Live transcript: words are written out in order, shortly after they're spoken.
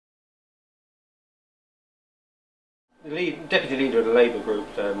The deputy leader of the Labour group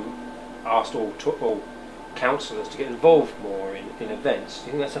asked all councillors to get involved more in events. Do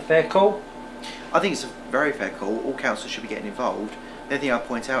you think that's a fair call? I think it's a very fair call. All councillors should be getting involved. The only thing I'd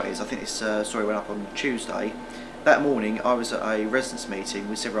point out is, I think this story went up on Tuesday. That morning I was at a residents' meeting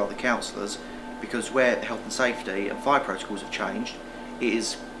with several other councillors, because where health and safety and fire protocols have changed, it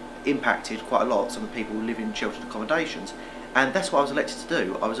has impacted quite a lot some of the people who live in sheltered accommodations. And that's what I was elected to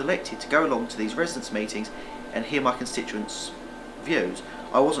do. I was elected to go along to these residents' meetings and hear my constituents' views.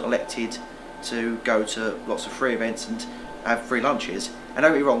 I wasn't elected to go to lots of free events and have free lunches. And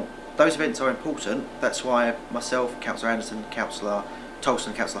don't get me wrong, those events are important. That's why myself, Councillor Anderson, Councillor Tolson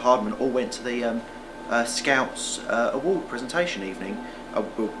and Councillor Halden all went to the Scouts award presentation evening.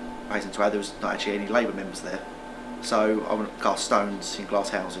 We'll hasten to add, there was not actually any Labour members there. So I wouldn't cast stones in glass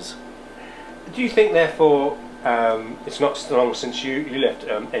houses. Do you think, therefore, it's not so long since you left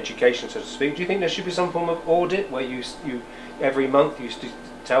education, so to speak, do you think there should be some form of audit where you every month you used to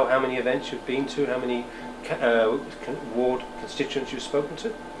tell how many events you've been to, how many ward constituents you've spoken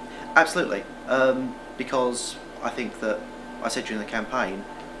to? Absolutely, because I think that I said during the campaign,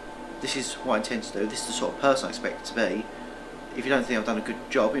 this is what I intend to do, this is the sort of person I expect to be. If you don't think I've done a good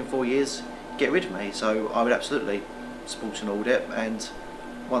job in 4 years, get rid of me. So I would absolutely support an audit, and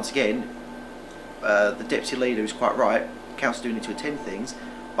once again, the deputy leader is quite right, councillors do need to attend things,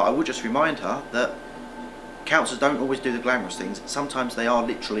 but I would just remind her that councillors don't always do the glamorous things. Sometimes they are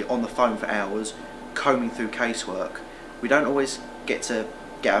literally on the phone for hours, combing through casework. We don't always get to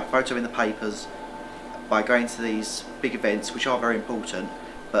get our photo in the papers by going to these big events, which are very important,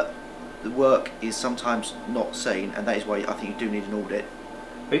 but the work is sometimes not seen, and that is why I think you do need an audit.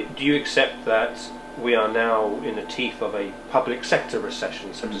 But do you accept that we are now in the teeth of a public sector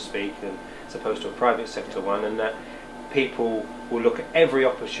recession, so to speak, and as opposed to a private sector one, and that people will look at every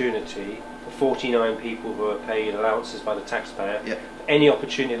opportunity, the 49 people who are paid allowances by the taxpayer, any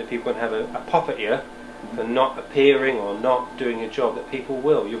opportunity that people can have a pop at you for not appearing or not doing a job, that people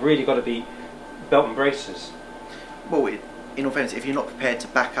will. You've really got to be belt and braces. Well, in all fairness, if you're not prepared to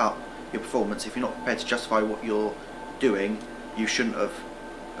back up your performance, if you're not prepared to justify what you're doing, you shouldn't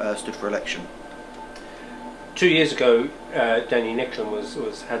have stood for election. 2 years ago, Danny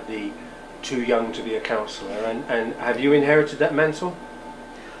Nicklin had the too young to be a councillor, and have you inherited that mantle?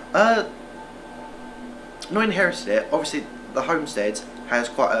 Not inherited it. Obviously, the homestead has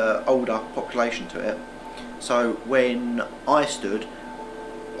quite an older population to it. So when I stood,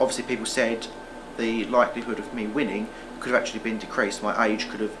 obviously people said the likelihood of me winning could have actually been decreased. My age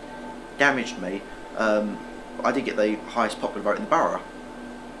could have damaged me. I did get the highest popular vote in the borough.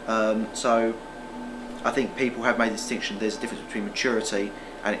 So I think people have made the distinction. There's a difference between maturity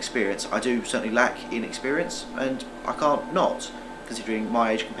and experience. I do certainly lack in experience, and I can't not, considering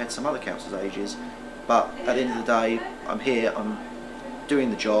my age compared to some other councillors' ages. But at the end of the day, I'm here, I'm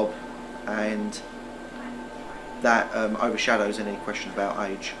doing the job, and that overshadows any question about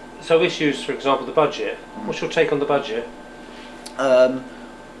age. So issues, for example, the budget. What's your take on the budget?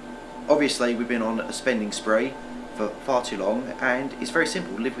 Obviously, we've been on a spending spree for far too long, and it's very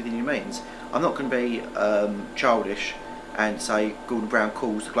simple: live within your means. I'm not going to be childish and say Gordon Brown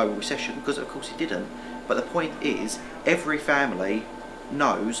caused the global recession, because of course he didn't. But the point is, every family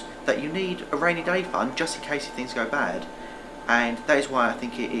knows that you need a rainy day fund just in case if things go bad, and that is why I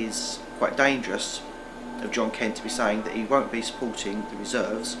think it is quite dangerous of John Kent to be saying that he won't be supporting the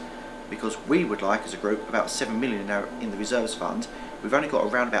reserves, because we would like as a group about 7 million now in the reserves fund. We've only got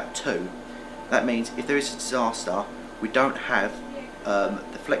around about 2. That means if there is a disaster, we don't have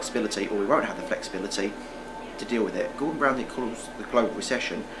the flexibility, or we won't have the flexibility to deal with it. Gordon Brown didn't cause the global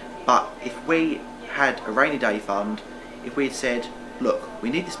recession, but if we had a rainy day fund, if we had said, look, we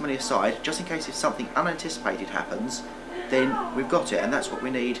need this money aside just in case if something unanticipated happens, then we've got it, and that's what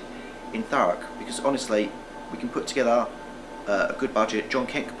we need in Thurrock. Because honestly, we can put together a good budget, John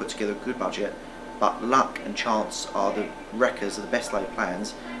Kent can put together a good budget, but luck and chance are the wreckers of the best laid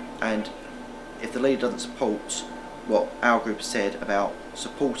plans. And if the leader doesn't support what our group has said about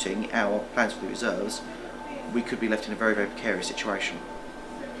supporting our plans for the reserves, we could be left in a very, very precarious situation.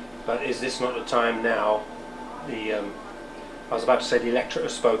 But is this not the time now? I was about to say the electorate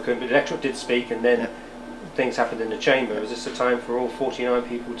has spoken, but the electorate did speak, and then things happened in the chamber. Is this the time for all 49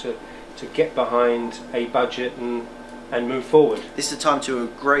 people to get behind a budget and move forward? This is the time to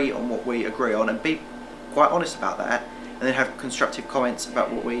agree on what we agree on and be quite honest about that, and then have constructive comments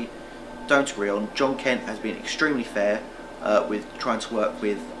about what we don't agree on. John Kent has been extremely fair with trying to work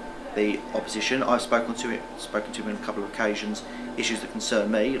with the opposition. I've spoken to him on a couple of occasions, issues that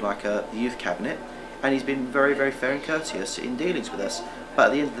concern me, like the youth cabinet, and he's been very, very fair and courteous in dealings with us. But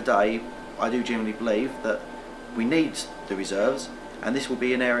at the end of the day, I do genuinely believe that we need the reserves, and this will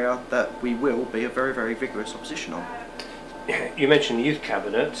be an area that we will be a very, very vigorous opposition on. You mentioned the Youth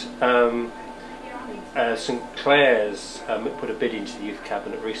Cabinet. St Cllr's put a bid into the Youth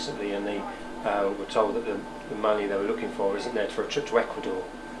Cabinet recently, and they were told that the money they were looking for isn't there for a trip to Ecuador.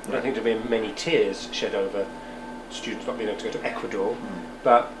 I don't think there have been many tears shed over students not being able to go to Ecuador,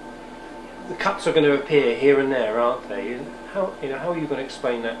 but the cuts are going to appear here and there, aren't they? How are you going to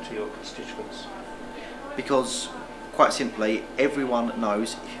explain that to your constituents? Because, quite simply, everyone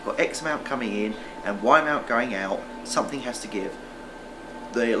knows if you've got X amount coming in and Y amount going out, something has to give.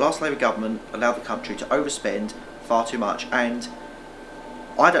 The last Labour government allowed the country to overspend far too much, and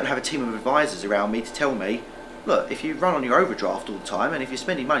I don't have a team of advisors around me to tell me, look, if you run on your overdraft all the time and if you're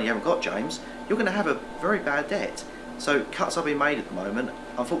spending money you haven't got, James, you're going to have a very bad debt. So cuts are being made at the moment.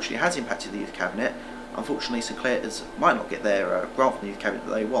 Unfortunately, it has impacted the Youth Cabinet. Unfortunately, St Cllr might not get their grant from the Youth Cabinet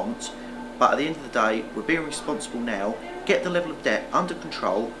that they want, but at the end of the day, we're being responsible now, get the level of debt under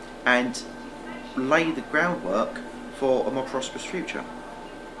control and lay the groundwork for a more prosperous future.